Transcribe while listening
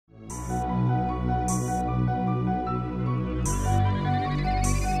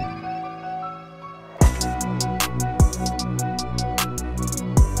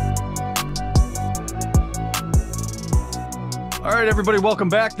right, everybody, welcome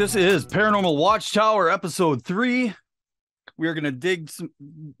back. This is Paranormal Watchtower, episode 3. We are going to dig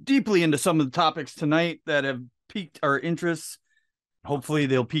deeply into some of the topics tonight that have piqued our interests. Hopefully,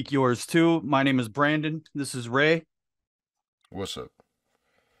 they'll pique yours too. My name is Brandon. This is Ray. What's up?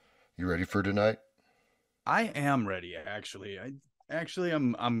 You ready for tonight? I am ready, actually.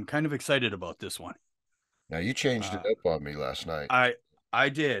 I'm kind of excited about this one. Now you changed it Uh, up on me last night. I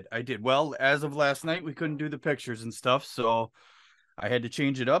did. Well, as of last night, we couldn't do the pictures and stuff, so I had to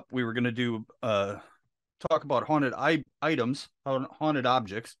change it up. We were going to do talk about haunted items, haunted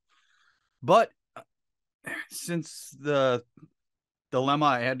objects. But since the dilemma,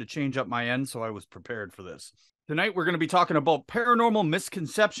 I had to change up my end, so I was prepared for this. Tonight, we're going to be talking about paranormal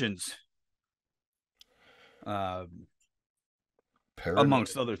misconceptions, amongst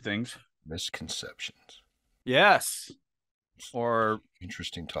Paranormal other things. misconceptions. Yes. Or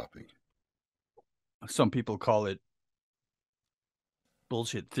Interesting topic. some people call it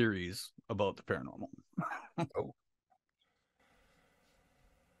bullshit theories about the paranormal. Oh,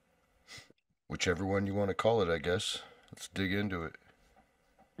 whichever one you want to call it, I guess. Let's dig into it.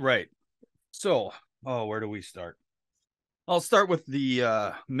 Right. So, where do we start? I'll start with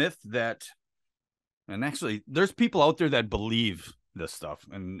the myth that, and actually, there's people out there that believe this stuff,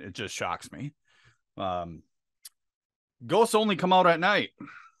 and it just shocks me. Ghosts only come out at night,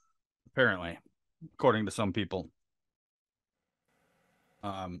 apparently, according to some people.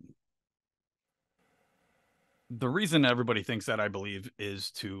 The reason everybody thinks that, I believe,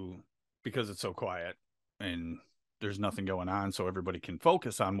 is because it's so quiet and there's nothing going on, so everybody can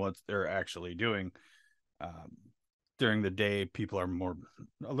focus on what they're actually doing. During the day, people are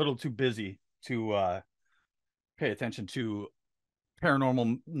a little too busy to pay attention to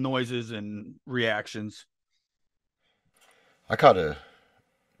paranormal noises and reactions. I caught a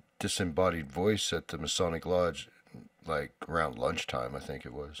disembodied voice at the Masonic Lodge, like around lunchtime, I think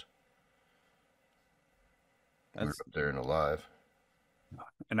it was. We were That's up there and alive.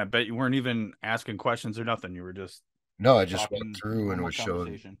 And I bet you weren't even asking questions or nothing. You were just No, I just walked talking through and normal was showing.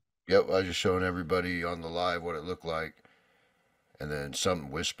 conversation. Yep, I was just showing everybody on the live what it looked like. And then something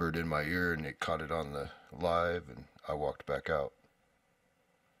whispered in my ear and it caught it on the live and I walked back out.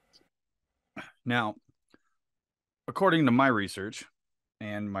 Now, according to my research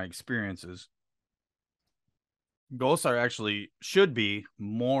and my experiences, ghosts should be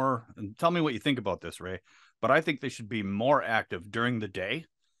more. And tell me what you think about this, Ray. But I think they should be more active during the day,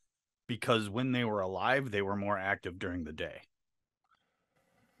 because when they were alive, they were more active during the day.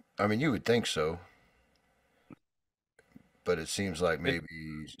 I mean, you would think so, but it seems like It, maybe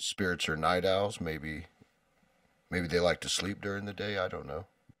spirits are night owls. Maybe they like to sleep during the day. I don't know.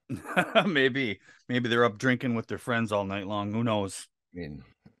 maybe they're up drinking with their friends all night long. Who knows? I mean,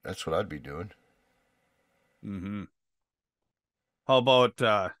 that's what I'd be doing. Mm-hmm. How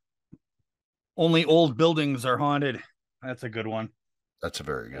about only old buildings are haunted? That's a good one. That's a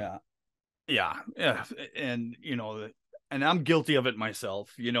very good. Yeah. Yeah. And and I'm guilty of it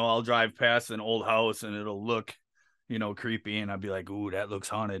myself. I'll drive past an old house and it'll look, creepy, and I'll be like, "Ooh, that looks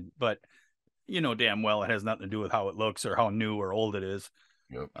haunted." But damn well it has nothing to do with how it looks or how new or old it is.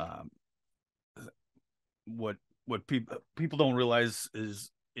 Yep. Um, what people don't realize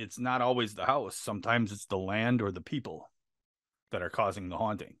is it's not always the house. Sometimes it's the land or the people that are causing the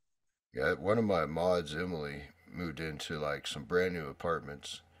haunting. Yeah, one of my mods, Emily, moved into like some brand new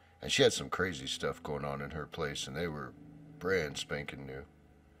apartments, and she had some crazy stuff going on in her place, and they were brand spanking new.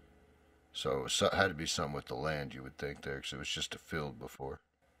 So it had to be something with the land, you would think there, because it was just a field before.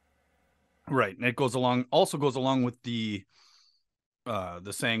 Right. And it also goes along with the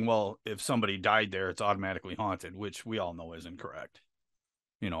saying, well, if somebody died there, it's automatically haunted, which we all know is incorrect.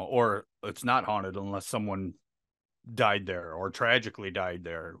 Or it's not haunted unless someone died there or tragically died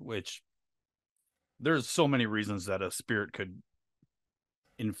there, which there's so many reasons that a spirit could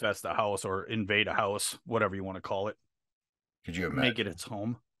infest a house or invade a house, whatever you want to call it, Could you make it imagine its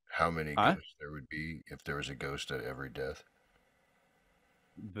home. how many Huh? ghosts there would be if there was a ghost at every death?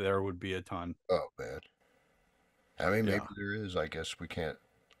 There would be a ton. Oh, man. I mean, maybe Yeah. there is. I guess we can't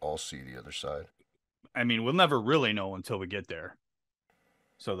all see the other side. I mean, we'll never really know until we get there.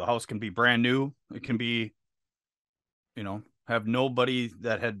 So the house can be brand new. It can be, have nobody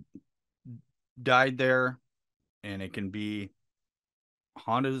that had died there, and it can be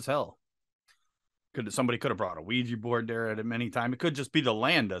haunted as hell. Somebody could have brought a Ouija board there at many time. It could just be the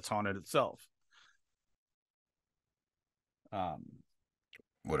land that's haunted itself. Um,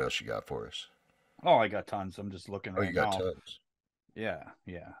 What else you got for us? I got tons. I'm just looking Oh, right you got now. tons. Yeah.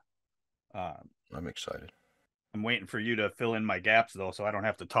 Uh, I'm excited. I'm waiting for you to fill in my gaps though, so I don't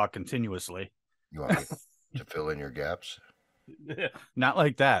have to talk continuously. You want me to fill in your gaps? Not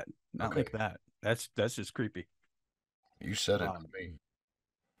like that. Not Okay, like that. That's just creepy. you said it, Um, not me.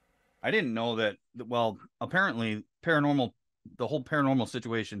 I didn't know that. Well, apparently, the whole paranormal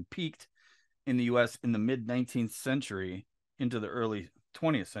situation peaked in the U.S. in the mid 19th century into the early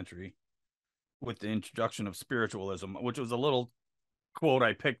 20th century with the introduction of spiritualism, which was a little quote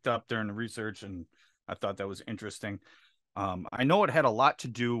I picked up during the research, and I thought that was interesting. I know it had a lot to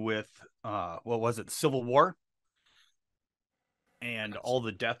do with what was it, Civil War, and That's, all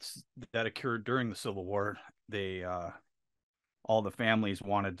the deaths that occurred during the Civil War. They all the families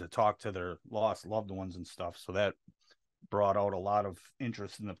wanted to talk to their lost loved ones and stuff, so that brought out a lot of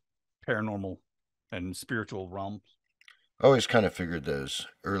interest in the paranormal and spiritual realms. I always kind of figured those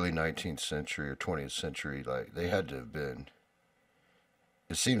early 19th century or 20th century, like they had to have been.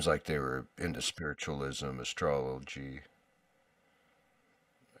 It seems like they were into spiritualism, astrology.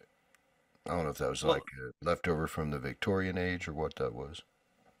 I don't know if that was Well, like a leftover from the Victorian age or what that was.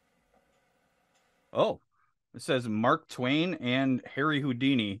 oh, it says Mark Twain and Harry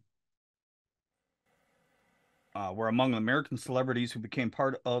Houdini were among the American celebrities who became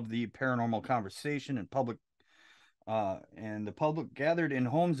part of the paranormal conversation and the public gathered in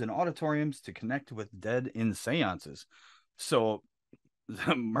homes and auditoriums to connect with dead in seances. So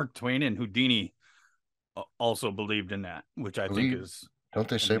Mark Twain and Houdini also believed in that, which I think Believe, is don't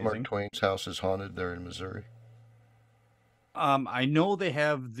they say Mark amazing. Twain's house is haunted there in Missouri? I know they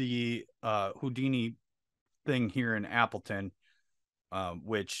have the Houdini thing here in Appleton,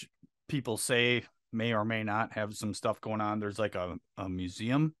 which people say may or may not have some stuff going on. There's like a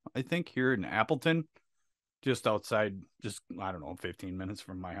museum, I think, here in Appleton, just outside, just, I don't know, 15 minutes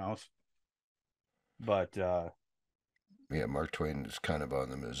from my house. But Yeah, Mark Twain is kind of on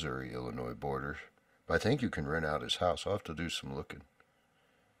the Missouri-Illinois border. But I think you can rent out his house. I'll have to do some looking.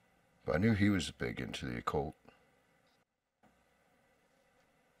 But I knew he was big into the occult.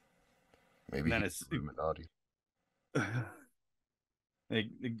 Maybe then he's it's Illuminati. it,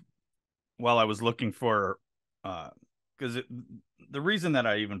 while I was looking for, because the reason that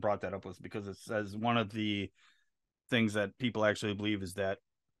I even brought that up was because it says one of the things that people actually believe is that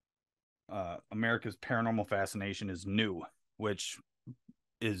America's paranormal fascination is new, which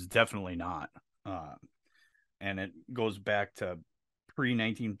is definitely not. Uh, and it goes back to pre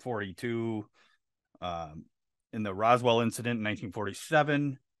 1942, um, in the Roswell incident in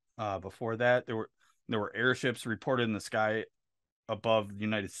 1947. Before that, there were airships reported in the sky above the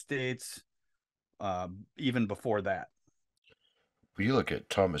United States. Even before that, But you look at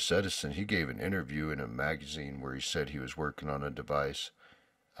Thomas Edison, he gave an interview in a magazine where he said he was working on a device.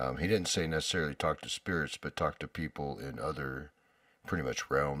 He didn't say necessarily talk to spirits, but talk to people in other pretty much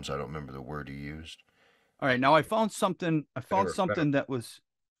realms. I don't remember the word he used. all right. Now I found something. I I found never found. something that was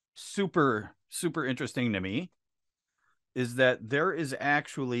super interesting to me. Is that there is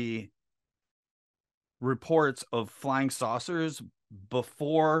actually reports of flying saucers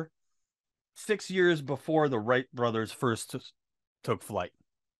before 6 years before the Wright brothers first took flight.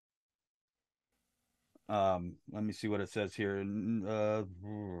 Let me see what it says here.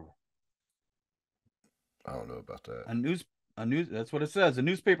 I don't know about that. A news, a news. That's what it says. A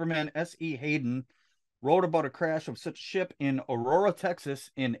newspaperman S.E. Hayden wrote about a crash of such a ship in Aurora, Texas,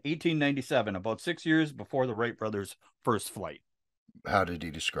 in 1897, about 6 years before the Wright brothers' first flight. How did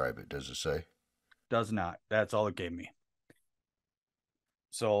he describe it? Does it say? Does not. That's all it gave me.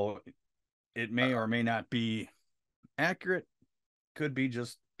 So it may or may not be accurate. Could be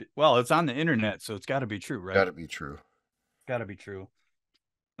just, well, it's on the internet, so it's got to be true, Got right? to be true. It's got to be true.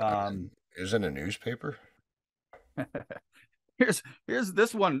 I mean, Um, isn't a newspaper? here's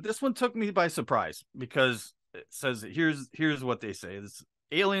this one. This one took me by surprise because it says here's what they say. This,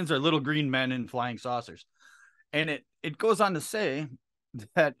 aliens are little green men in flying saucers, and it goes on to say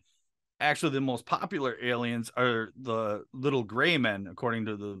that actually the most popular aliens are the little gray men, according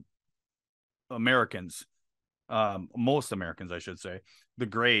to the Americans. Most Americans, I should say, the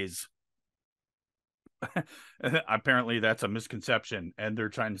grays. Apparently, that's a misconception, and they're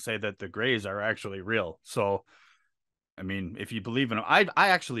trying to say that the grays are actually real. So I mean, if you believe in them, I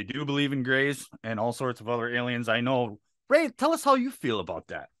actually do believe in grays and all sorts of other aliens. I know. Ray, tell us how you feel about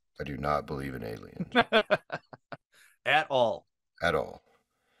that. I do not believe in aliens At all. at all.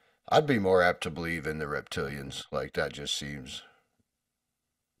 I'd be more apt to believe in the reptilians. Like that just seems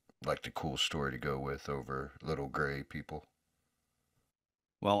like the cool story to go with over little gray people.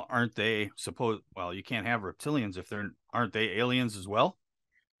 Well, aren't they supposed? Well, you can't have reptilians if they're aren't they aliens as well?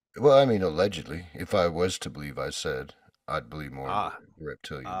 Well, I mean, allegedly, if I was to believe, I said I'd believe more in the Ah,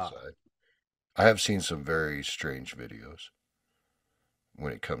 reptilian ah. side. I have seen some very strange videos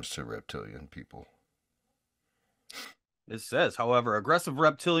when it comes to reptilian people. It says, however, aggressive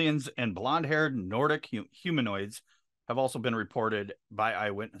reptilians and blonde-haired Nordic humanoids have also been reported by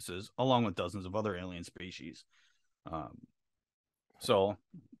eyewitnesses, along with dozens of other alien species. Um, so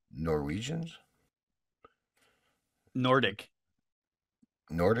Norwegians? Nordic.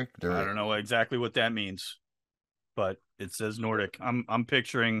 Nordic? I They're don't know exactly what that means, but it says Nordic. I'm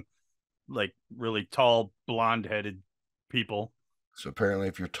picturing like really tall, blonde-headed people. so apparently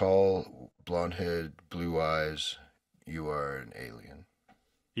if you're tall, blonde head, blue eyes, you are an alien.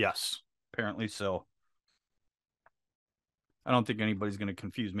 Yes, apparently so. I don't think anybody's going to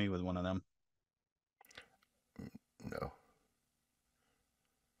confuse me with one of them. No.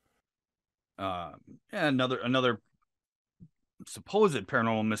 Uh, yeah, another supposed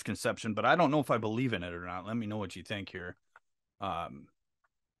paranormal misconception, but I don't know if I believe in it or not. Let me know what you think here. Um,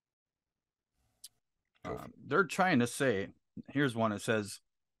 Go for they're trying to say, here's one. It says,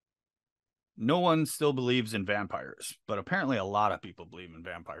 no one still believes in vampires, but apparently a lot of people believe in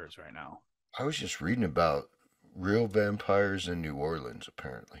vampires right now. I was just reading about real vampires in New Orleans,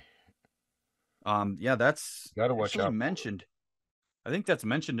 apparently. Yeah, that's Got to watch actually out for it. mentioned. I think that's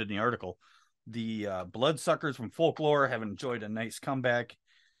mentioned in the article. The bloodsuckers from folklore have enjoyed a nice comeback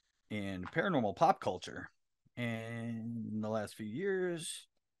in paranormal pop culture. And in the last few years,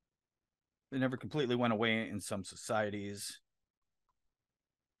 they never completely went away in some societies.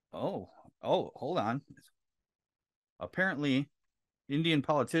 Oh, hold on. Apparently, Indian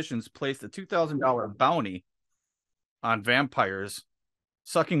politicians placed a $2,000 bounty on vampires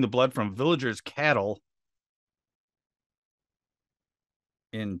sucking the blood from villagers' cattle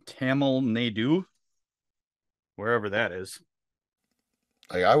in Tamil Nadu, wherever that is.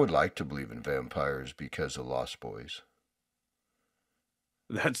 Like, I would like to believe in vampires because of Lost Boys.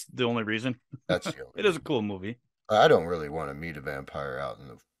 That's the only reason. That's the only It is a reason. cool movie. I don't really want to meet a vampire out in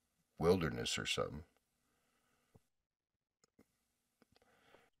the wilderness or something.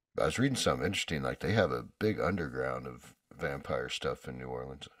 I was reading something interesting. Like, they have a big underground of vampire stuff in New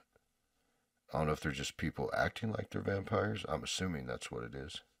Orleans. I don't know if they're just people acting like they're vampires. I'm assuming that's what it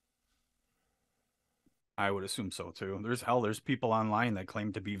is. I would assume so too. There's people online that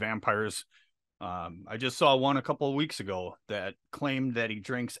claim to be vampires. I just saw one a couple of weeks ago that claimed that he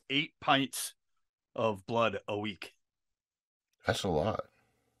drinks 8 pints of blood a week. That's a lot.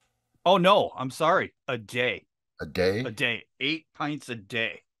 Oh no, I'm sorry, a day, A day? a day, 8 pints a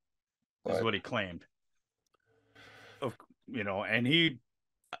day is What? what he claimed. Of and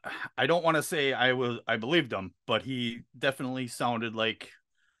I don't want to say I believed him, but he definitely sounded like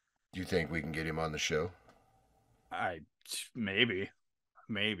Do you think we can get him on the show? I maybe,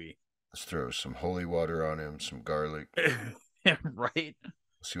 maybe. Let's throw some holy water on him, some garlic. Right?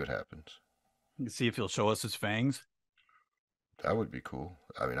 See what happens. See if he'll show us his fangs. That would be cool.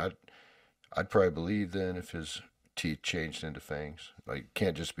 I mean, I'd probably believe then if his teeth changed into fangs. Like, you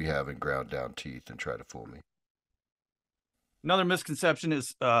can't just be having ground down teeth and try to fool me. Another misconception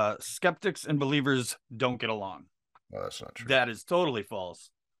is skeptics and believers don't get along. Well, that's not true. That is totally false.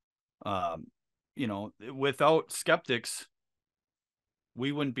 Without skeptics,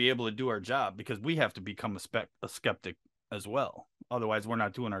 we wouldn't be able to do our job because we have to become a skeptic as well. Otherwise, we're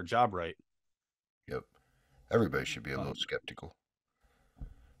not doing our job right. Yep. Everybody should be a little Um, skeptical.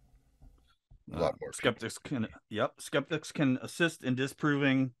 A lot more people. skeptics can assist in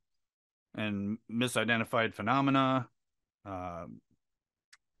disproving and misidentified phenomena. Um,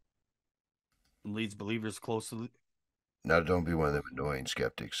 Leads believers closely. Now, don't be one of them annoying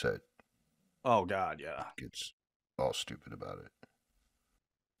skeptics that Oh God, yeah. gets all stupid about it.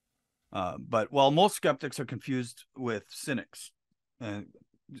 But while most skeptics are confused with cynics, and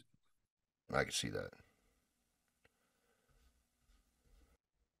I can see that.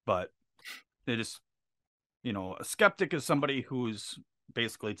 but it is, a skeptic is somebody who's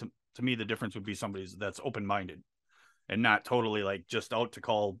basically to me the difference would be somebody that's open minded and not totally like just out to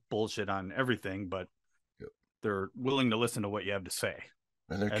call bullshit on everything, but Yep. they're willing to listen to what you have to say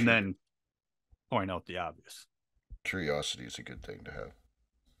And they're and then point out the obvious. curiosity is a good thing to have.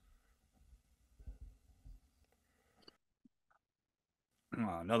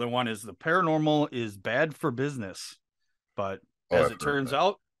 Another one is the paranormal is bad for business, but Oh, as I've it heard turns that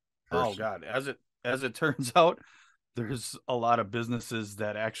out, oh person. God, as it turns out, there's a lot of businesses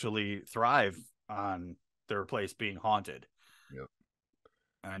that actually thrive on their place being haunted. Yep.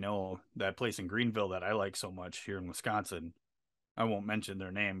 I know that place in Greenville that I like so much here in Wisconsin. I won't mention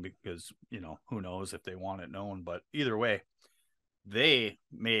their name because, who knows if they want it known, but either way, they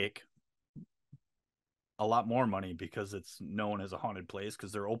make a lot more money because it's known as a haunted place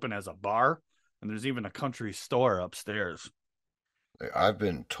because they're open as a bar and there's even a country store upstairs. I've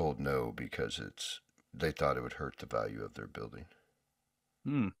been told no because it's they thought it would hurt the value of their building.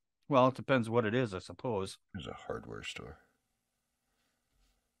 Hmm. Well, it depends what it is, I suppose. It was a hardware store.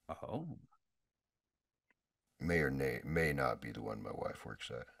 Oh. May not be the one my wife works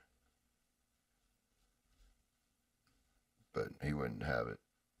at, but he wouldn't have it.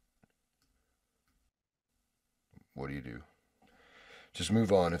 What do you do? Just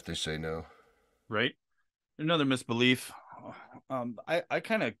move on if they say no. Right. Another misbelief. I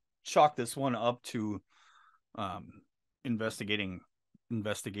kind of chalk this one up to um, investigating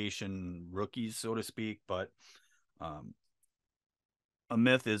investigation rookies, so to speak. But um, a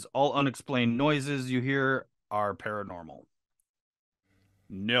myth is all unexplained noises you hear are paranormal.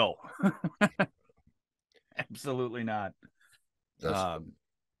 No, absolutely not. That's Um,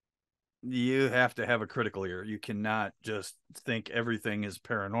 you have to have a critical ear. You cannot just think everything is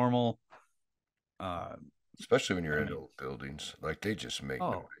paranormal. Uh, especially when I you're in mean, old buildings. Like they just make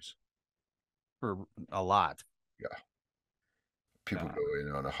oh, noise. for a lot. Yeah. People Uh, go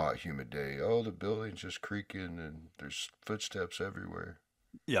in on a hot, humid day. Oh, the building's just creaking and there's footsteps everywhere.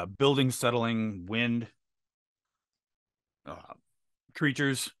 yeah, building settling, wind, uh,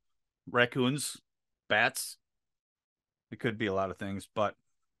 creatures, raccoons, bats. It could be a lot of things, but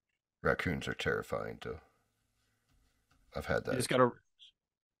Raccoons are terrifying, too. I've had you that just gotta.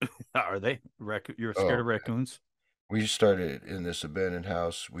 experience. Are they? You're scared Oh, of raccoons? we started in this abandoned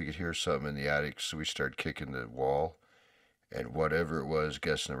house. We could hear something in the attic, so we started kicking the wall. And whatever it was,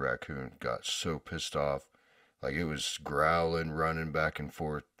 guessing the raccoon got so pissed off. Like it was growling, running back and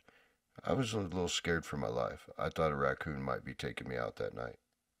forth. I was a little scared for my life. I thought a raccoon might be taking me out that night.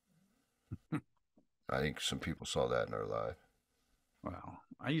 I think some people saw that in our life. Well,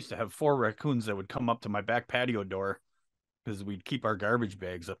 I used to have four raccoons that would come up to my back patio door because we'd keep our garbage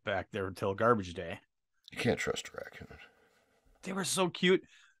bags up back there until garbage day. You can't trust a raccoon. They were so cute.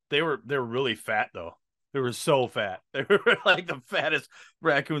 They were really fat though. They were so fat. They were like the fattest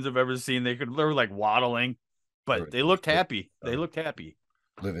raccoons I've ever seen. They were like waddling, There but were they those looked happy. They looked happy.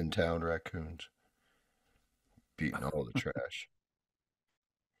 live in town raccoons beating all the trash.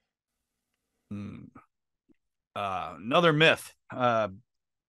 Hmm. Another myth.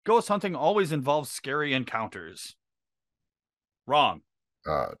 Ghost hunting always involves scary encounters. Wrong.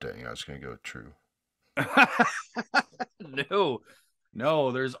 Ah, dang, I was going to go true. No,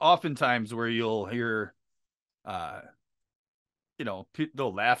 no. There's often times where you'll hear, uh,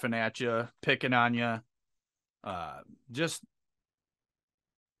 they'll laughing at you, picking on you, just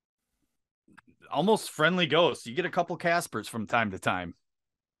almost friendly ghosts. You get a couple Caspers from time to time,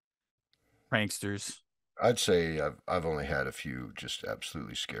 pranksters. I'd say I've only had a few just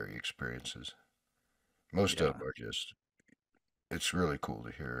absolutely scary experiences. Most of Yeah. them are just, it's really cool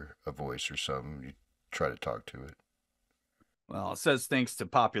to hear a voice or something. You try to talk to it. Well, it says thanks to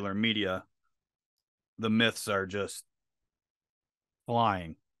popular media, the myths are just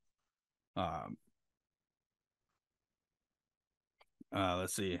flying. Um,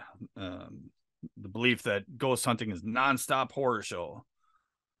 let's see. Um, the belief that ghost hunting is nonstop horror show,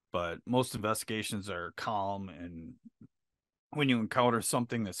 but most investigations are calm. And when you encounter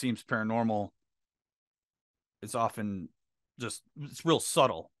something that seems paranormal, it's often it's real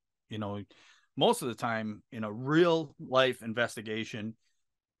subtle. You know, most of the time in a real life investigation,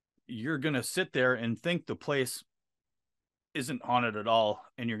 you're gonna sit there and think the place isn't haunted at all,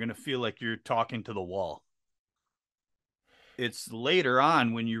 and you're gonna feel like you're talking to the wall. It's later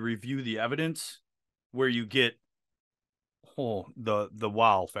on when you review the evidence where you get the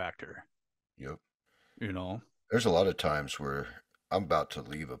wow factor. Yep. You know, There's a lot of times where I'm about to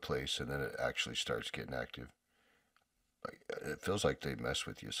leave a place and then it actually starts getting active. Like it feels like they mess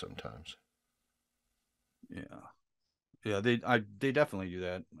with you sometimes. yeah, yeah. They definitely do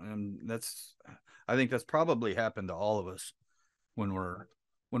that, and I think that's probably happened to all of us when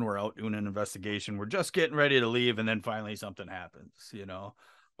we're out doing an investigation. We're just getting ready to leave, and then finally something happens.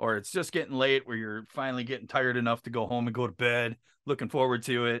 Or it's just getting late where you're finally getting tired enough to go home and go to bed, looking forward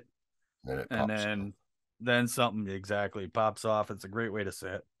to it, Then it and pops up. then something exactly pops off. It's a great way to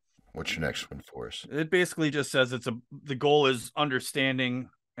say it. What's your next one for us? It basically just says the goal is understanding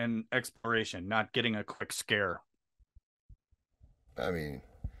and exploration, not getting a quick scare. I mean,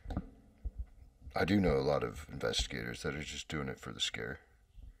 I do know a lot of investigators that are just doing it for the scare.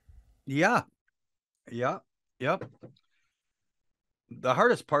 Yeah, yeah, yep. The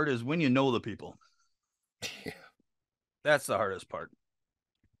hardest part is when you know the people. Yeah, That's the hardest part.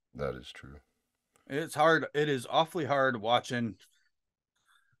 that is true. It's hard. It is awfully hard watching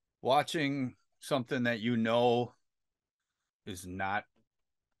something that you know is not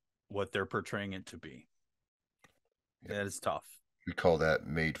what they're portraying it to be. Yep. That is tough. We call that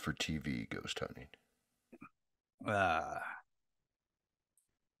made for TV ghost hunting. Uh,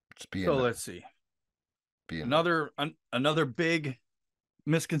 It's so being nice, let's see. being nice. Another big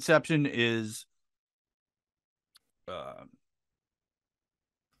misconception is uh,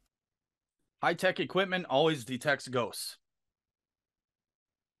 high tech equipment always detects ghosts.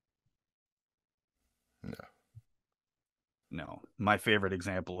 No, No, my favorite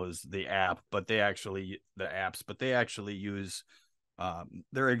example is the apps, but they actually use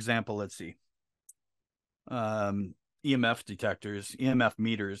their example. Let's see, EMF detectors, EMF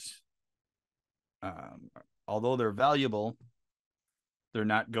meters. Um, Although they're valuable, they're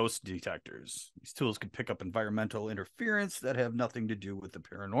not ghost detectors. These tools can pick up environmental interference that have nothing to do with the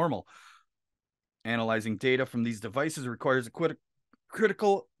paranormal. Analyzing data from these devices requires a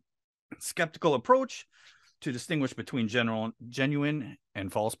critical, skeptical approach to distinguish between genuine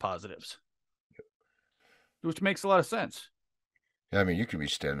and false positives, which makes a lot of sense. yeah, I mean you could be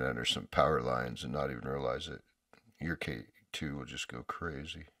standing under some power lines and not even realize it. Your K2 will just go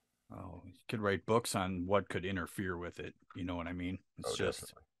crazy. Oh, you could write books on what could interfere with it. You know what I mean? It's Oh, just,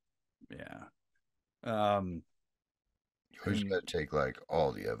 definitely. yeah. Um, You always and got to take like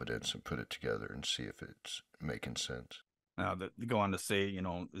all the evidence and put it together and see if it's making sense. they go on to say,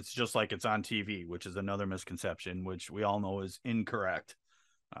 it's just like it's on TV, which is another misconception, which we all know is incorrect.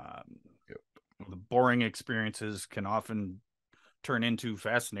 Um, Yep. the boring experiences can often turn into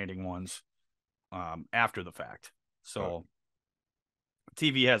fascinating ones after the fact. Oh, So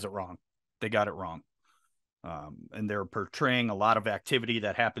TV has it wrong. They got it wrong. And they're portraying a lot of activity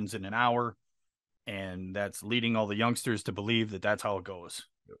that happens in an hour, and that's leading all the youngsters to believe that that's how it goes.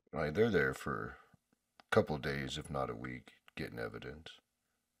 yep. Like they're there for a couple of days, if not a week, getting evidence.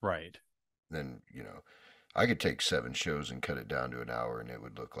 Right. Then, I could take 7 shows and cut it down to an hour and it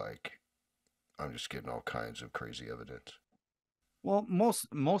would look like I'm just getting all kinds of crazy evidence. Well,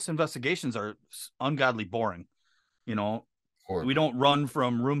 most investigations are ungodly boring. You know, we Horribly. don't run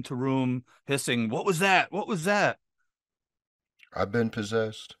from room to room hissing, "What was that? What was that?" I've been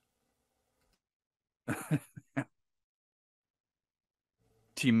possessed.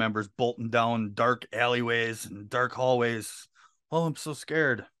 Team members bolting down dark alleyways and dark hallways. Oh, I'm so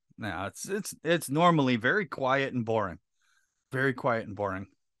scared. Now it's normally very quiet and boring. Very quiet and boring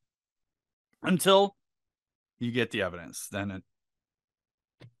until you get the evidence. Then it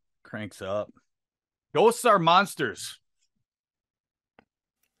cranks up. Ghosts are monsters.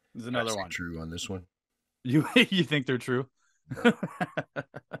 Is I another say one. true on this one. You think they're true? No.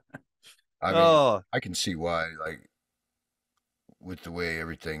 I mean, Oh, I can see why, like, with the way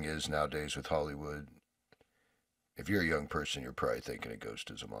everything is nowadays with Hollywood, if you're a young person, you're probably thinking a ghost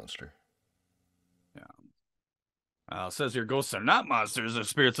is a monster. yeah. Says here ghosts are not monsters or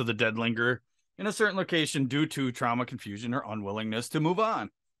spirits of the dead linger in a certain location due to trauma, confusion, or unwillingness to move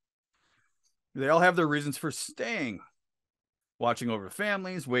on. They all have their reasons for staying, watching over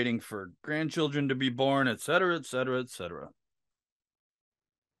families, waiting for grandchildren to be born, etc., etc., etc.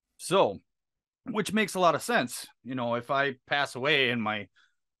 So, which makes a lot of sense. If I pass away and my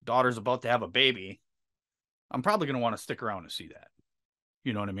daughter's about to have a baby, I'm probably going to want to stick around to see that.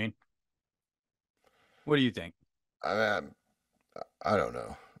 You know what I mean? What do you think? I mean, I don't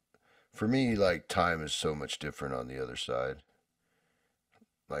know. For me, like, time is so much different on the other side.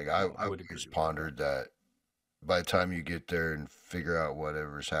 Like, Oh, I I've would always agree with that. pondered that by the time you get there and figure out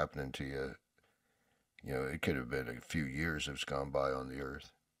whatever's happening to you, it could have been a few years that's gone by on the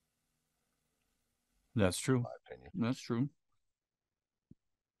earth, That's true. my opinion. That's true.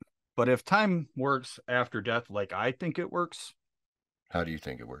 But if time works after death, like I think it works, How do you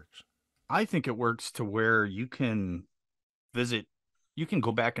think it works? I think it works to where visit, you can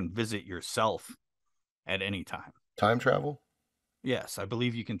go back and visit yourself at any time. Time travel? Yes, I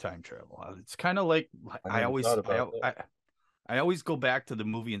believe you can time travel. It's kind of like I never thought about that. I always go back to the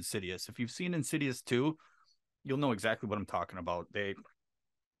movie Insidious. If you've seen Insidious 2, you'll know exactly what I'm talking about. The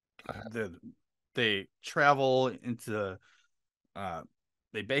they travel into uh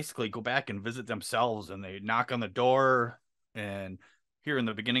they basically go back and visit themselves, and they knock on the door, and here in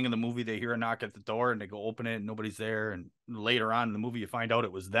the beginning of the movie they hear a knock at the door and they go open it and nobody's there, and later on in the movie you find out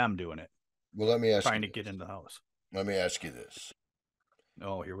it was them doing it, Well, let me ask you trying to get this. into the house. Let me ask you this.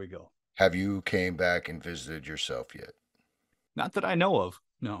 Oh, here we go. Have you came back and visited yourself yet? Not that I know of.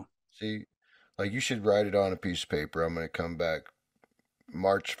 No. See, like you should write it on a piece of paper. I'm going to come back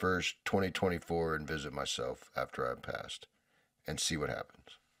March 1st, 2024 and visit myself after I'm passed and see what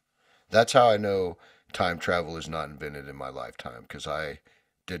happens. That's how I know time travel is not invented in my lifetime because I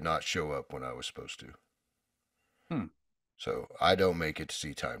did not show up when I was supposed to. Hmm. So I don't make it to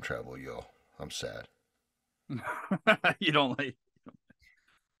see time travel, y'all. I'm sad. you don't like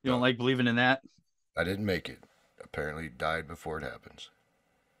you don't No, like believing in that? I didn't make it. apparently died before it happens.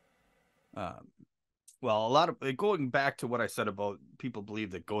 Um, well, a lot of going back to what I said about people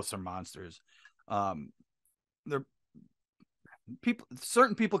believe that ghosts are monsters. Um, they're people.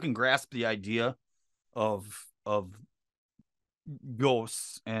 Certain people can grasp the idea of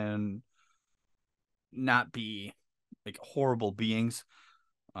ghosts and not be like horrible beings.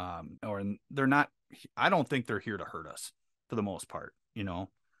 Or they're not. I don't think they're here to hurt us for the most part. You know,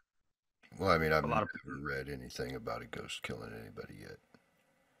 Well, I mean, I've a lot of never read anything about a ghost killing anybody yet.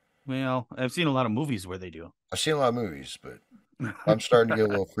 well, I've seen a lot of movies where they do. I've seen a lot of movies, but if I'm starting to get a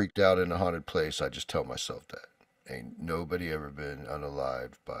little freaked out in a haunted place, I just tell myself that. Ain't nobody ever been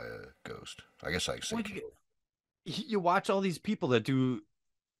unalived by a ghost. I guess I can say Well, killed. you watch all these people that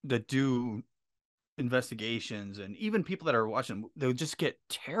do investigations, and even people that are watching, they'll just get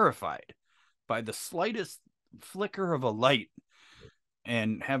terrified by the slightest flicker of a light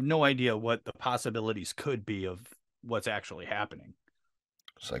and have no idea what the possibilities could be of what's actually happening.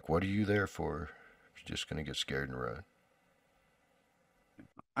 It's like, what are you there for? You're just gonna get scared and run.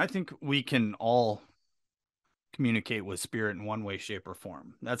 I think we can all communicate with spirit in one way, shape, or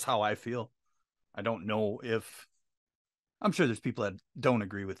form. That's how I feel. I don't know if I'm sure there's people that don't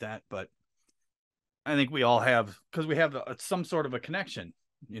agree with that, but I think we all have because we have some sort of a connection.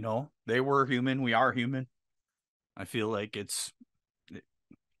 You know, they were human, we are human. I feel like it's,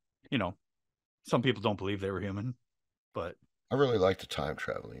 you know, some people don't believe they were human, but I really like the time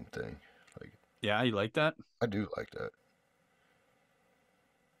traveling thing. Like, yeah, you like that? I do like that.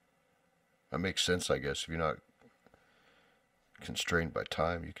 That makes sense, I guess. If you're not constrained by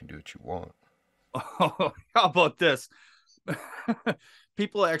time, you can do what you want. Oh, how about this?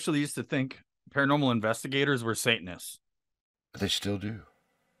 People actually used to think paranormal investigators were Satanists. But they still do.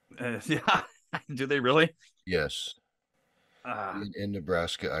 Yeah, do they really? Yes. Uh, In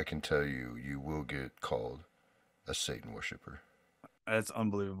Nebraska, I can tell you, you will get called a Satan worshiper. that's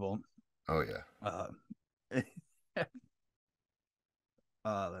unbelievable. Oh, yeah.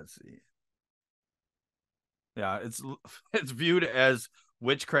 Uh, let's see. Yeah, it's viewed as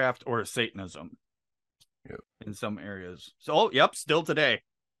witchcraft or Satanism Yep. in some areas. So, oh, yep, still today,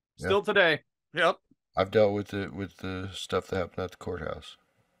 Yeah. still today. Yep, I've dealt with it with the stuff that happened at the courthouse.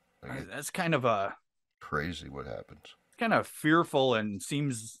 Like, it's that's crazy what happens. kind of fearful and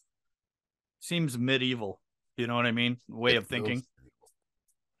seems medieval. You know what I mean? Way It of feels, thinking.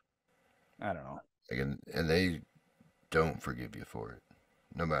 I don't know. like, and they don't forgive you for it,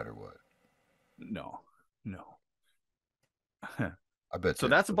 no matter what. No, no. I bet So they.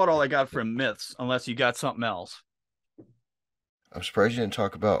 that's about all I got from myths, unless you got something else. I'm surprised you didn't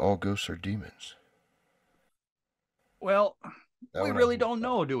talk about all ghosts are demons. Well, That we one I really heard don't about.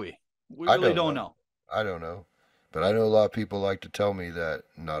 know, do we? We I really don't don't know. know. I don't know. But I know a lot of people like to tell me that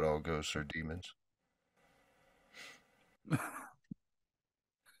not all ghosts are demons.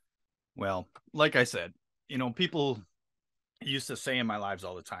 Well, like I said, people used to say in my lives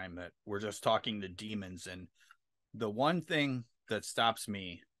all the time that we're just talking to demons. And the one thing that stops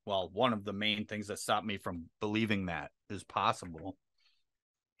me, well, one of the main things that stop me from believing that is possible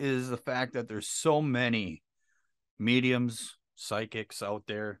is the fact that there's so many mediums, psychics out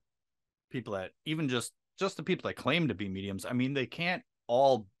there, people that even just the people that claim to be mediums. I mean, they can't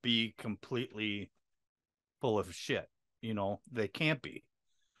all be completely full of shit. They can't be.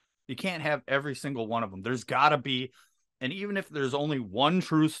 You can't have every single one of them. There's got to be, and even if there's only one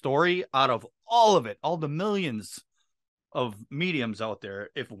true story out of all of it, all the millions of mediums out there,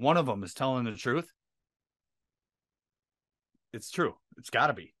 if one of them is telling the truth, it's true. It's got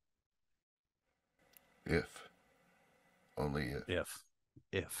to be. If. Only if.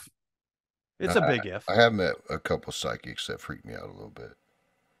 If Now, it's a big if. I have met a couple psychics that freak me out a little bit.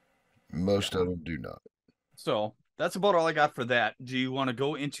 Yeah. Most of them do not. So that's about all I got for that. Do you want to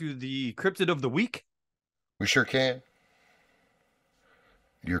go into the cryptid of the week? We sure can.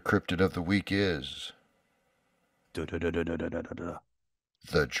 Your cryptid of the week is Da-da-da-da-da-da-da-da.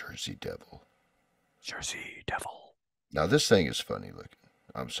 the Jersey Devil. Jersey Devil. Now this thing is funny looking.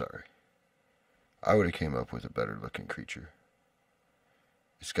 I'm sorry. I would have came up with a better looking creature.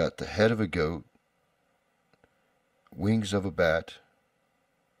 It's got the head of a goat, wings of a bat,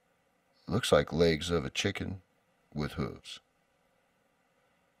 looks like legs of a chicken with hooves,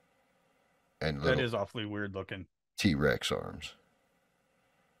 and That little is awfully weird looking. T-Rex arms.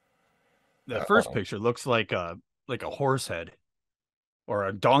 That first Uh, picture looks like a horse head or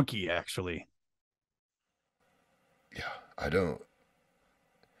a donkey, actually. yeah, I don't.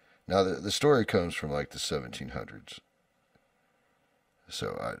 Now the story comes from like the 1700s,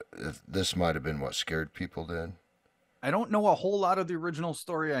 so this might have been what scared people then. I don't know a whole lot of the original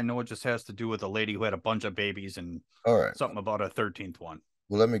story. I know it just has to do with a lady who had a bunch of babies and All right. something about a 13th one.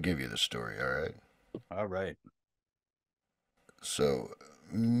 Well, let me give you the story. All right. All right. So,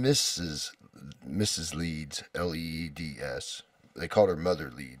 Mrs. Mrs. Leeds, Leeds, they called her Mother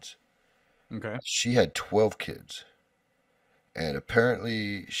Leeds. Okay. She had 12 kids, and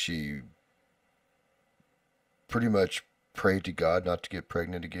apparently she pretty much prayed to God not to get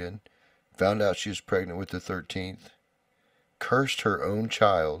pregnant again. Found out she was pregnant with the 13th, cursed her own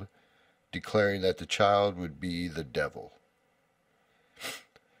child, declaring that the child would be the devil.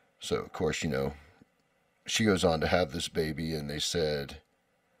 So, of course, she goes on to have this baby, and they said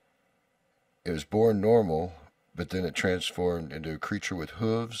it was born normal, but then it transformed into a creature with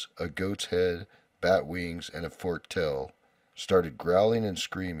hooves, a goat's head, bat wings, and a forked tail. Started growling and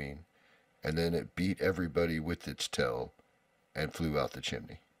screaming, and then it beat everybody with its tail and flew out the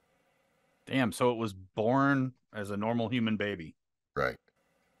chimney. Damn. So it was born as a normal human baby. Right.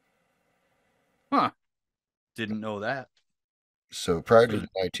 Huh. Didn't know that. So prior to So the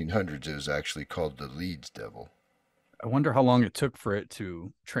 1900s, it was actually called the Leeds Devil. I wonder how long it took for it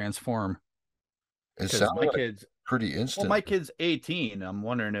to transform. It Because sounded my like kids, pretty well, instant. my kid's 18. I'm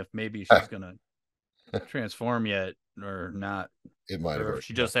wondering if maybe she's gonna transform yet or not, It might have or if already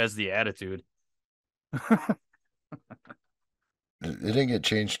she happened. just has the attitude. It didn't get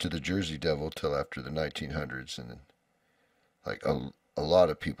changed to the Jersey Devil till after the 1900s, and then like a lot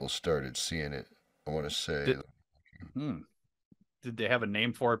of people started seeing it. I want to say Did hmm, did they have a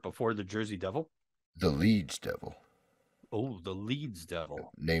name for it before the Jersey Devil? the Leeds Devil, Oh, the Leeds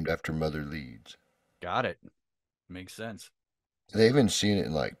Devil. named after Mother Leeds. Got it. Makes sense. They even seen it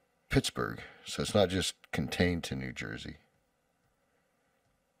in like Pittsburgh, so it's not just contained to New Jersey.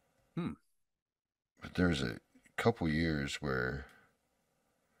 Hmm. But there's a couple years where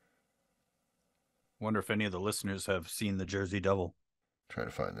Wonder if any of the listeners have seen the Jersey Devil. trying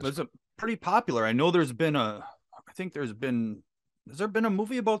to find this. It's a pretty popular. I know there's been a. I think there's been. Has there been a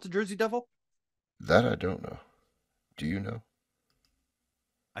movie about the Jersey Devil? That I don't know. Do you know?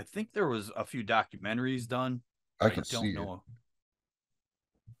 I think there was a few documentaries done. I I can don't see it. know.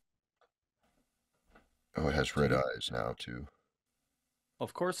 Oh, it has red Did it? eyes now too.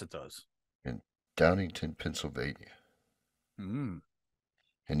 Of course it does. In Downingtown, Pennsylvania. Hmm.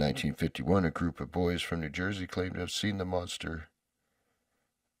 In 1951, a group of boys from New Jersey claimed to have seen the monster,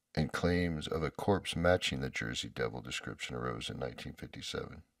 and claims of a corpse matching the Jersey Devil description arose in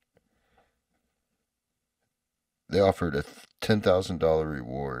 1957. They offered a $10,000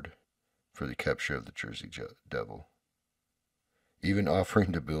 reward for the capture of the Jersey Devil, even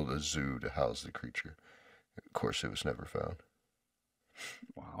offering to build a zoo to house the creature. Of course, it was never found.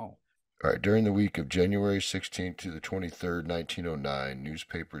 Wow. All right, during the week of January 16th to the 23rd, 1909,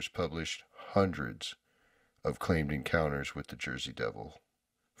 newspapers published hundreds of claimed encounters with the Jersey Devil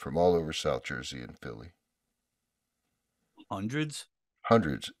from all over South Jersey and Philly. Hundreds?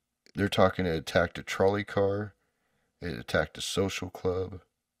 Hundreds. They're talking it attacked a trolley car, it attacked a social club.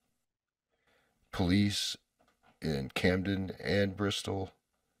 Police in Camden and Bristol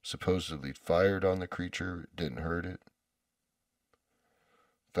supposedly fired on the creature, didn't hurt it.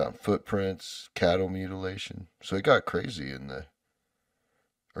 Found footprints, cattle mutilation. So it got crazy in the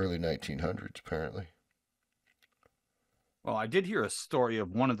early 1900s, apparently. Well, I did hear a story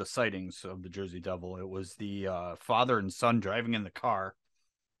of one of the sightings of the Jersey Devil. It was the father and son driving in the car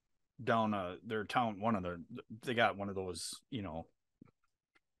down their town. They got one of those,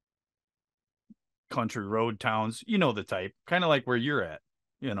 country road towns. You know the type, kind of like where you're at,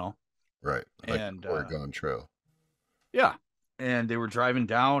 you know. Right, like the And Oregon Trail. yeah, and they were driving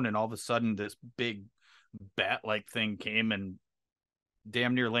down, and all of a sudden, this big bat-like thing came and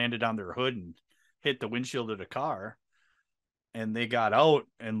damn near landed on their hood and hit the windshield of the car. And they got out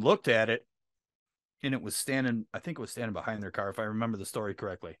and looked at it, and it was standing. I think it was standing behind their car, if I remember the story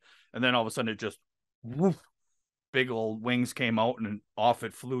correctly. And then all of a sudden, it just woof, big old wings came out, and off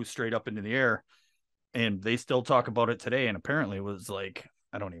it flew straight up into the air. And they still talk about it today. And apparently, it was like,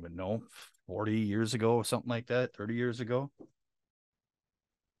 I don't even know, 40 years ago or something like that, 30 years ago.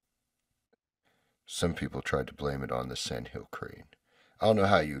 Some people tried to blame it on the sandhill crane. I don't know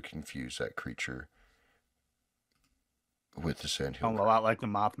how you confuse that creature with the sandhill Sounds a crane. lot like the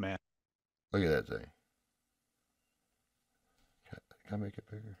Mothman. Look at that thing. Can I make it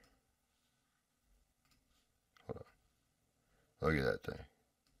bigger? Hold on. Look at that thing.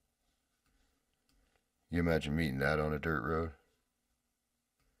 You imagine meeting that on a dirt road?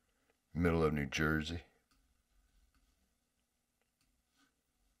 Middle of New Jersey.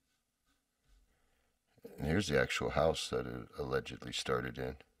 And here's the actual house that it allegedly started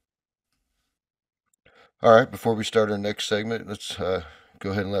in. All right, before we start our next segment, let's go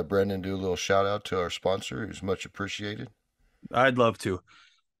ahead and let Brendan do a little shout out to our sponsor, who's much appreciated. I'd love to.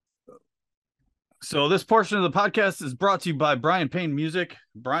 So this portion of the podcast is brought to you by Brian Payne Music.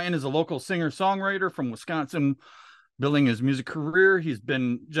 Brian is a local singer-songwriter from Wisconsin, building his music career. He's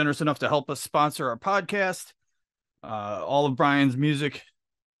been generous enough to help us sponsor our podcast. All of Brian's music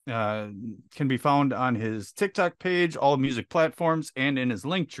can be found on his TikTok page, all music platforms, and in his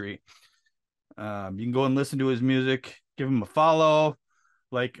link tree. You can go and listen to his music, give him a follow,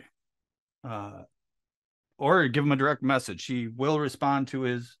 or give him a direct message. He will respond to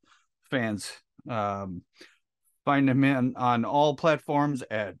his fans. Find him on all platforms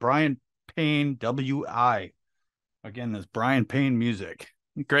at Brian Payne WI. Again, this Brian Payne Music.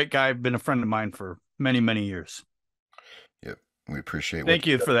 Great guy. Been a friend of mine for many, many years. Yep, we appreciate. Thank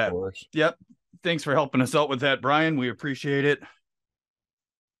you for that. Yep, thanks for helping us out with that, Brian. We appreciate it.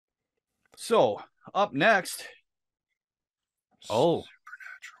 So up next,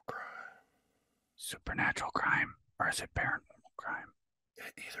 supernatural crime, or is it paranormal crime?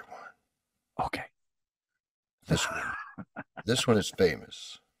 Either one. Okay. This one is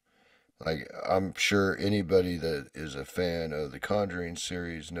famous. Like, I'm sure anybody that is a fan of the Conjuring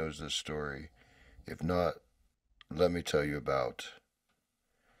series knows this story. If not, let me tell you about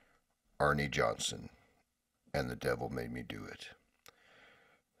Arnie Johnson and The Devil Made Me Do It.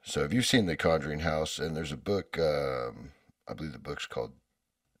 So, if you've seen The Conjuring House, and there's a book, I believe the book's called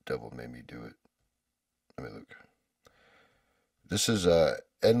Devil Made Me Do It. Let me look. This is Ed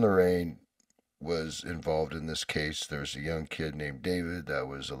and Lorraine was involved in this case. There's a young kid named David that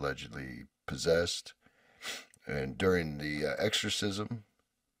was allegedly possessed, and during the exorcism,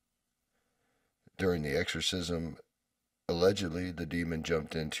 allegedly the demon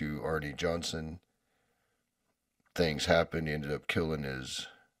jumped into Arnie Johnson. Things happened. He ended up killing his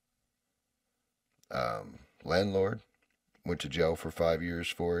landlord. Went to jail for 5 years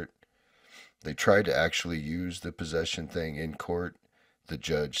for it. They tried to actually use the possession thing in court. The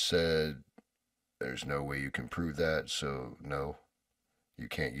judge said there's no way you can prove that, so no, you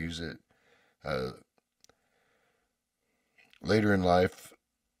can't use it. Later in life,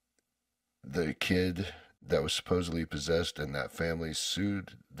 the kid that was supposedly possessed and that family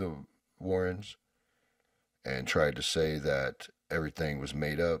sued the Warrens and tried to say that everything was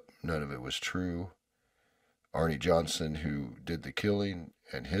made up, none of it was true. Arnie Johnson, who did the killing,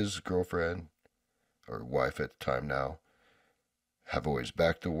 and his girlfriend, or wife at the time now, have always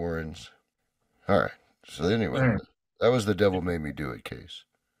backed the Warrens. All right. So anyway, that was the Devil Made Me Do It case.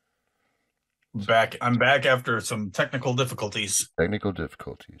 I'm back after some technical difficulties.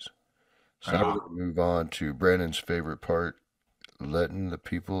 So now we're going to move on to Brandon's favorite part, letting the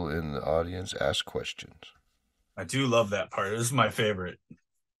people in the audience ask questions. I do love that part. This is my favorite.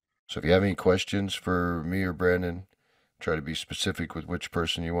 So if you have any questions for me or Brandon, try to be specific with which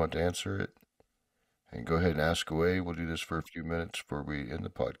person you want to answer it. And go ahead and ask away. We'll do this for a few minutes before we end the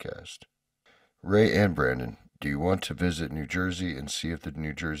podcast. Ray and Brandon, do you want to visit New Jersey and see if the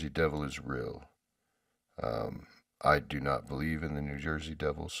New Jersey Devil is real? I do not believe in the New Jersey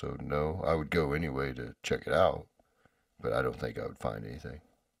Devil, so no. I would go anyway to check it out, but I don't think I would find anything.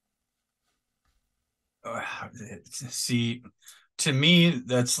 See, to me,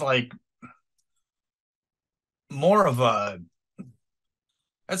 that's like more of a...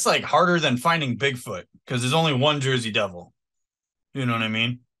 That's like harder than finding Bigfoot, because there's only one Jersey Devil. You know what I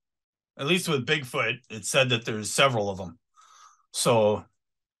mean? At least with Bigfoot, it said that there's several of them. So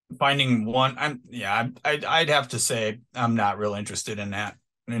finding one, I'd have to say I'm not real interested in that.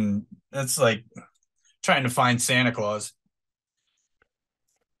 And that's like trying to find Santa Claus.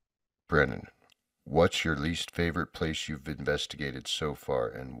 Brennan, what's your least favorite place you've investigated so far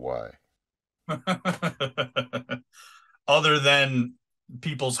and why? Other than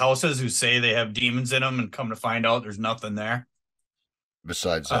people's houses who say they have demons in them and come to find out there's nothing there.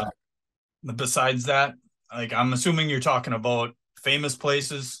 Besides that, like, I'm assuming you're talking about famous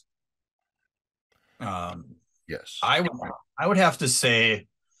places. Yes. I would have to say,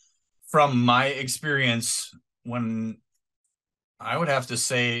 from my experience, I would have to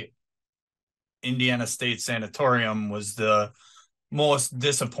say Indiana State Sanatorium was the most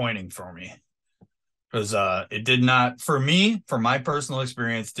disappointing for me, because it did not, for my personal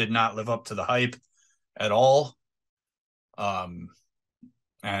experience, did not live up to the hype at all.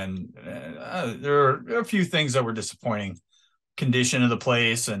 And there are a few things that were disappointing. Condition of the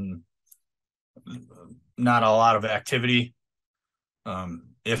place and not a lot of activity,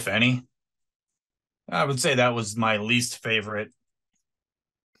 if any. I would say that was my least favorite.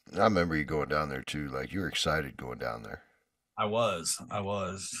 I remember you going down there too. Like, you were excited going down there. I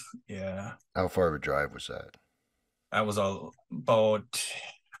was. Yeah. How far of a drive was that? That was about,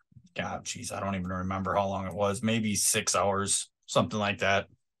 God, geez, I don't even remember how long it was. Maybe 6 hours, something like that.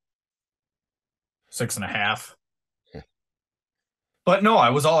 6.5. But no, I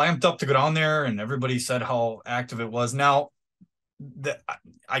was all amped up to go down there, and everybody said how active it was. Now, the,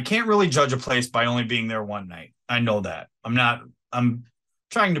 I can't really judge a place by only being there one night. I know that. I'm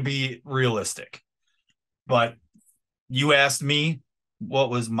trying to be realistic. But you asked me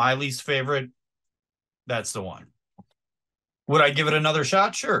what was my least favorite. That's the one. Would I give it another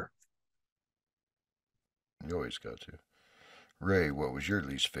shot? Sure. You always got to. Ray, what was your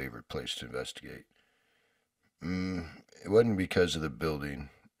least favorite place to investigate? It wasn't because of the building,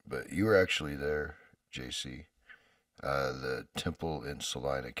 but you were actually there, JC. The temple in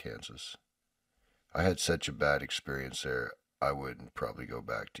Salina, Kansas. I had such a bad experience there, I wouldn't probably go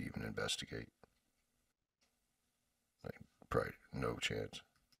back to even investigate. Like, probably no chance.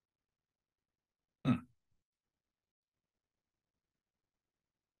 Hmm.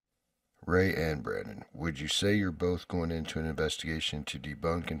 Ray and Brandon, would you say you're both going into an investigation to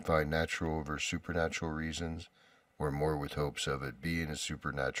debunk and find natural over supernatural reasons, or more with hopes of it being a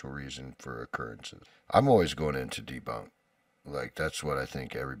supernatural reason for occurrences? I'm always going in to debunk. Like, that's what I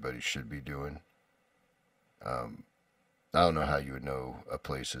think everybody should be doing. Um, I don't know how you would know a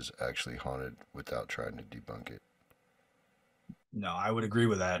place is actually haunted without trying to debunk it. No, I would agree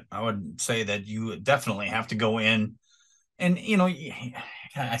with that. I would say that you definitely have to go in, and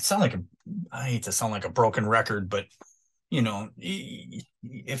I sound like a, I hate to sound like a broken record, but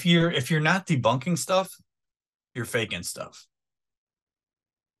if you're not debunking stuff, you're faking stuff.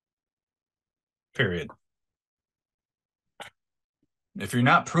 Period. If you're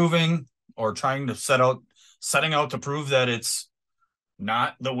not proving or trying to setting out to prove that it's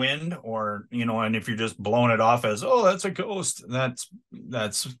not the wind, or and if you're just blowing it off as, oh, that's a ghost, that's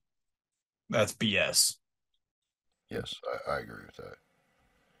BS. Yes, I agree with that.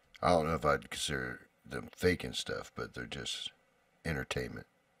 I don't know if I'd consider them faking stuff, but they're just entertainment.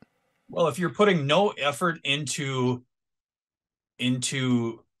 Well, if you're putting no effort into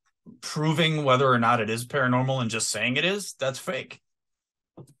proving whether or not it is paranormal and just saying it is, that's fake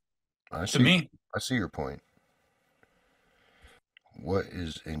I to see. me. I see your point. What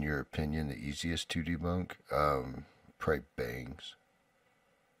is, in your opinion, the easiest to debunk? Probably bangs,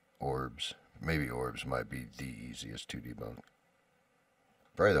 orbs. Maybe orbs might be the easiest to debunk.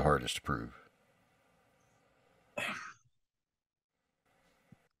 Probably the hardest to prove.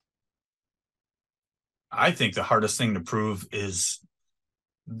 I think the hardest thing to prove is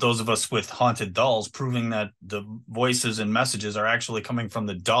those of us with haunted dolls, proving that the voices and messages are actually coming from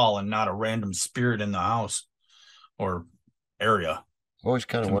the doll and not a random spirit in the house or area. I always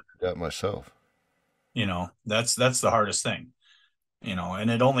kind of To wondered that myself. that's the hardest thing. And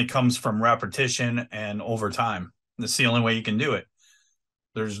it only comes from repetition and over time. That's the only way you can do it.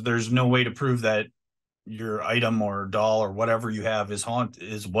 There's no way to prove that your item or doll or whatever you have is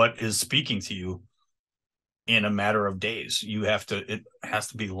what is speaking to you in a matter of days. It has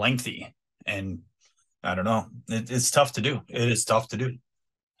to be lengthy, and I don't know. It's tough to do. It is tough to do.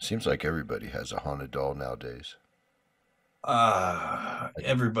 Seems like everybody has a haunted doll nowadays. I do.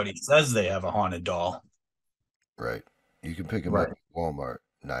 Everybody says they have a haunted doll. Right. You can pick them up Right. at Walmart,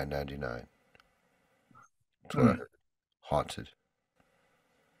 $9.99. That's what I Hmm. heard. Haunted.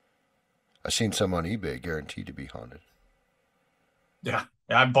 I seen some on eBay guaranteed to be haunted. Yeah.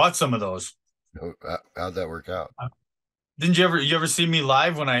 I bought some of those. How'd that work out? Didn't you ever see me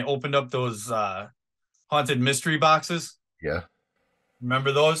live when I opened up those haunted mystery boxes? Yeah.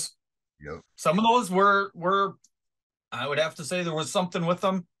 Remember those? Yep. Some of those were I would have to say there was something with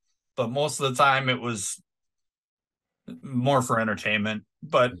them, but most of the time it was more for entertainment.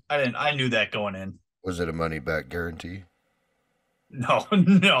 But I knew that going in. Was it a money back guarantee? No,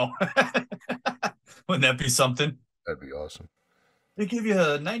 no. Wouldn't that be something? That'd be awesome. They give you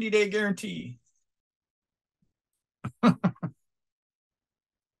a 90-day guarantee. I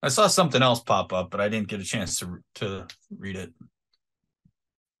saw something else pop up, but I didn't get a chance to read it.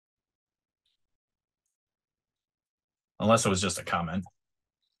 Unless it was just a comment.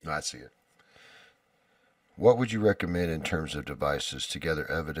 I see it. What would you recommend in terms of devices to gather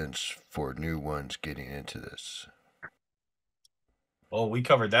evidence for new ones getting into this? Oh, we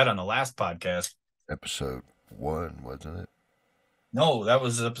covered that on the last podcast. Episode 1, wasn't it? No, that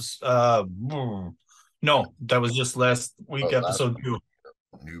was no, that was just last week, Oh, last episode week. 2.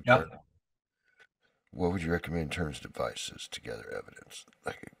 New Yep. part. What would you recommend in terms of devices to gather evidence?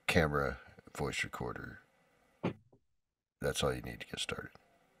 Like a camera, voice recorder. That's all you need to get started.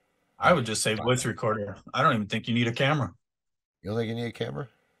 I How would just say voice recorder. I don't even think you need a camera. You don't think you need a camera?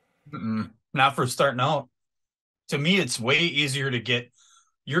 Not for starting out. To me, it's way easier to get.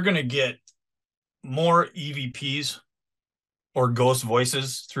 You're gonna get more EVPs or ghost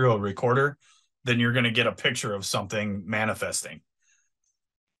voices through a recorder than you're gonna get a picture of something manifesting.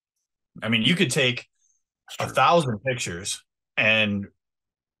 I mean, you could take It's a true. thousand pictures, and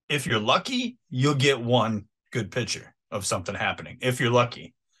if you're lucky, you'll get one good picture of something happening. If you're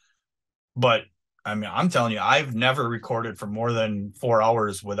lucky, but I mean, I'm telling you, I've never recorded for more than 4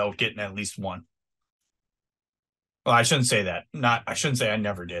 hours without getting at least one. Well, I shouldn't say that. Not, I shouldn't say I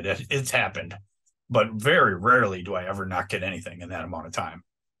never did. It's happened, but very rarely do I ever not get anything in that amount of time.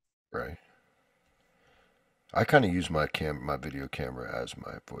 Right. I kind of use my video camera as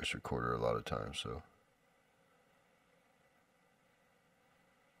my voice recorder a lot of times, so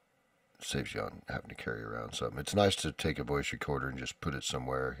it saves you on having to carry around something. It's nice to take a voice recorder and just put it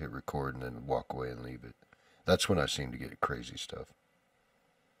somewhere, hit record, and then walk away and leave it. That's when I seem to get crazy stuff.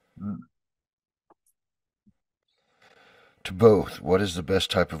 Mm. To both, what is the best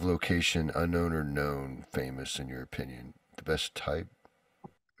type of location, unknown or known, famous in your opinion? The best type?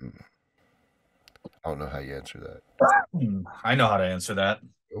 Hmm, I don't know how you answer that. I know how to answer that.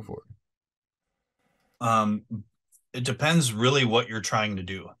 Go for it. Um, it depends really what you're trying to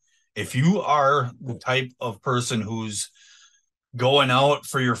do. If you are the type of person who's going out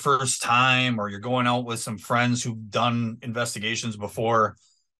for your first time or you're going out with some friends who've done investigations before,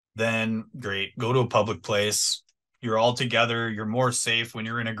 then great. Go to a public place. You're all together. You're more safe when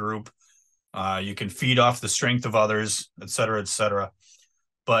you're in a group. You can feed off the strength of others, et cetera, et cetera.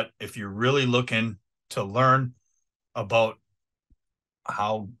 But if you're really looking to learn about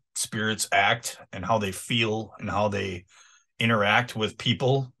how spirits act and how they feel and how they interact with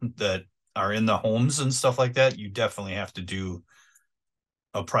people that are in the homes and stuff like that, you definitely have to do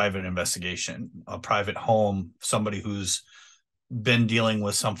a private investigation, a private home, somebody who's been dealing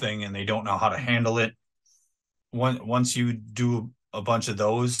with something and they don't know how to handle it. Once you do a bunch of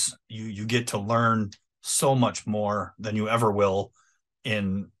those, you get to learn so much more than you ever will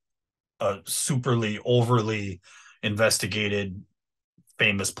in a superly overly investigated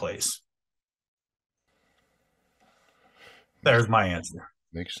famous place. Make, There's my answer.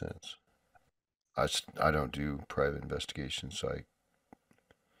 makes sense. I don't do private investigations, so I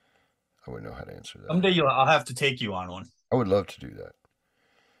wouldn't know how to answer that. Someday I'll have to take you on one. I would love to do that.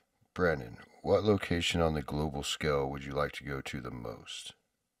 Brandon, what location on the global scale would you like to go to the most?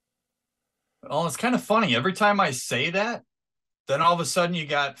 Well, it's kind of funny. Every time I say that, then all of a sudden you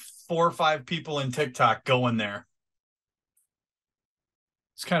got 4 or 5 people in TikTok going there.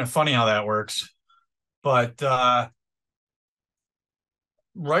 It's kind of funny how that works. But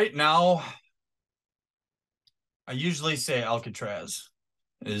right now, I usually say Alcatraz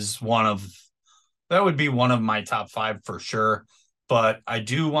is one of that would be one of my top 5 for sure. But I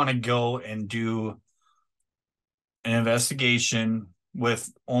do want to go and do an investigation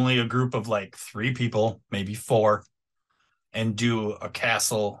with only a group of like 3 people, maybe 4, and do a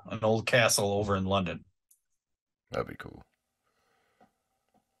castle, an old castle over in London. That'd be cool.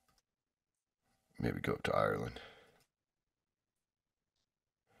 Maybe go to Ireland.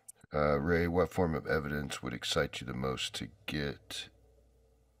 Ray, what form of evidence would excite you the most to get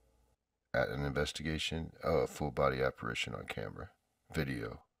at an investigation? Oh, a full body apparition on camera.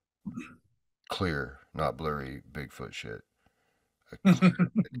 Video. Clear, not blurry Bigfoot shit. A clear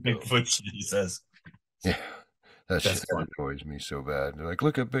video. Bigfoot, he says. Yeah, that shit That's fun. annoys me so bad. They're like,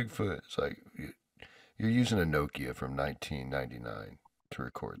 look at Bigfoot. It's like, you're using a Nokia from 1999 to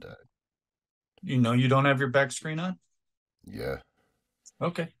record that. You know, you don't have your back screen on? Yeah,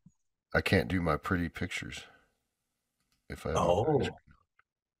 Okay. I can't do my pretty pictures if I have my back Oh. screen.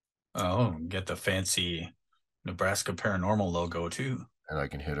 Oh, get the fancy Nebraska Paranormal logo too. And I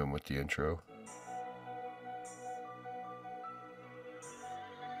can hit them with the intro.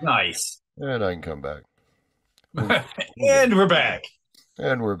 Nice. And I can come back. We'll, we'll get And we're back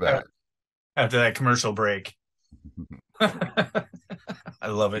And we're back. after that commercial break. I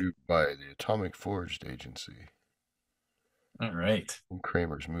love it. By the Atomic Forged Agency All right. and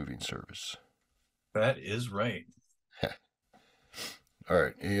Kramer's Moving Service. That is right. All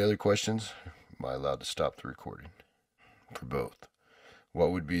right. Any other questions? Am I allowed to stop the recording? For both.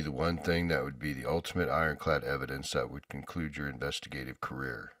 What would be the one thing that would be the ultimate ironclad evidence that would conclude your investigative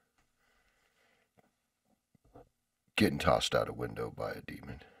career? Getting tossed out a window by a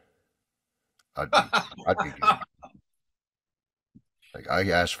demon. I'd be good. Like, I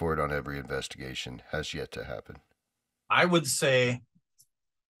ask for it on every investigation. Has yet to happen. I would say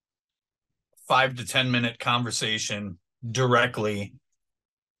 5 to 10 minute conversation directly,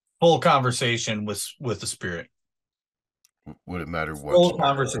 full conversation with the spirit. Would it matter what Full spirit?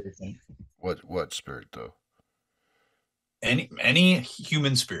 conversation. What spirit though? Any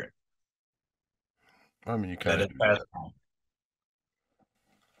human spirit I mean, you that kind has of do passed that. on.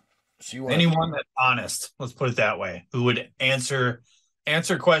 So you want Anyone that's honest, let's put it that way, who would answer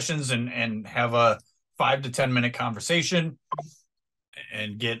questions and have a 5 to 10 minute conversation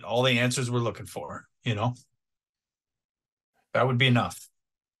and get all the answers we're looking for, that would be enough.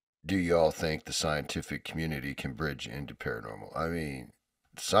 do y'all think the scientific community can bridge into paranormal? I mean,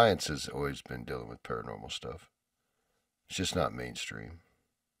 science has always been dealing with paranormal stuff. It's just not mainstream.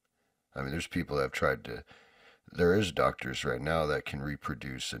 I mean, there's people that have tried to. There is doctors right now that can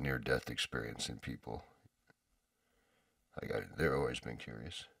reproduce a near-death experience in people. They've always been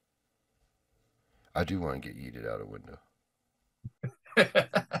curious. I do want to get yeeted out a window. Well,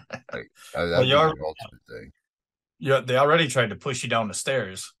 That'd be the ultimate thing. they already tried to push you down the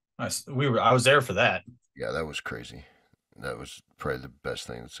stairs. I was there for that. Yeah, that was crazy. That was probably the best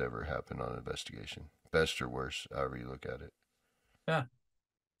thing that's ever happened on an investigation. Best or worst, however you look at it. Yeah.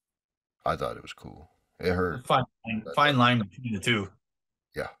 I thought it was cool. It hurt. Fine line between the two.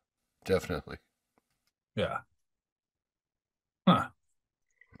 Yeah, definitely. Yeah. Huh.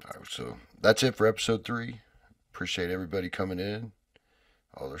 All right, so that's it for episode 3. Appreciate everybody coming in,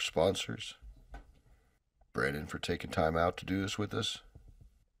 all their sponsors. Brandon for taking time out to do this with us.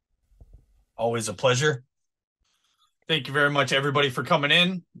 Always a pleasure. Thank you very much, everybody, for coming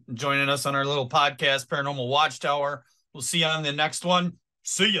in and joining us on our little podcast, Paranormal Watchtower. We'll see you on the next one.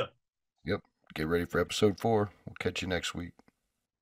 See ya. Yep. Get ready for episode 4. We'll catch you next week.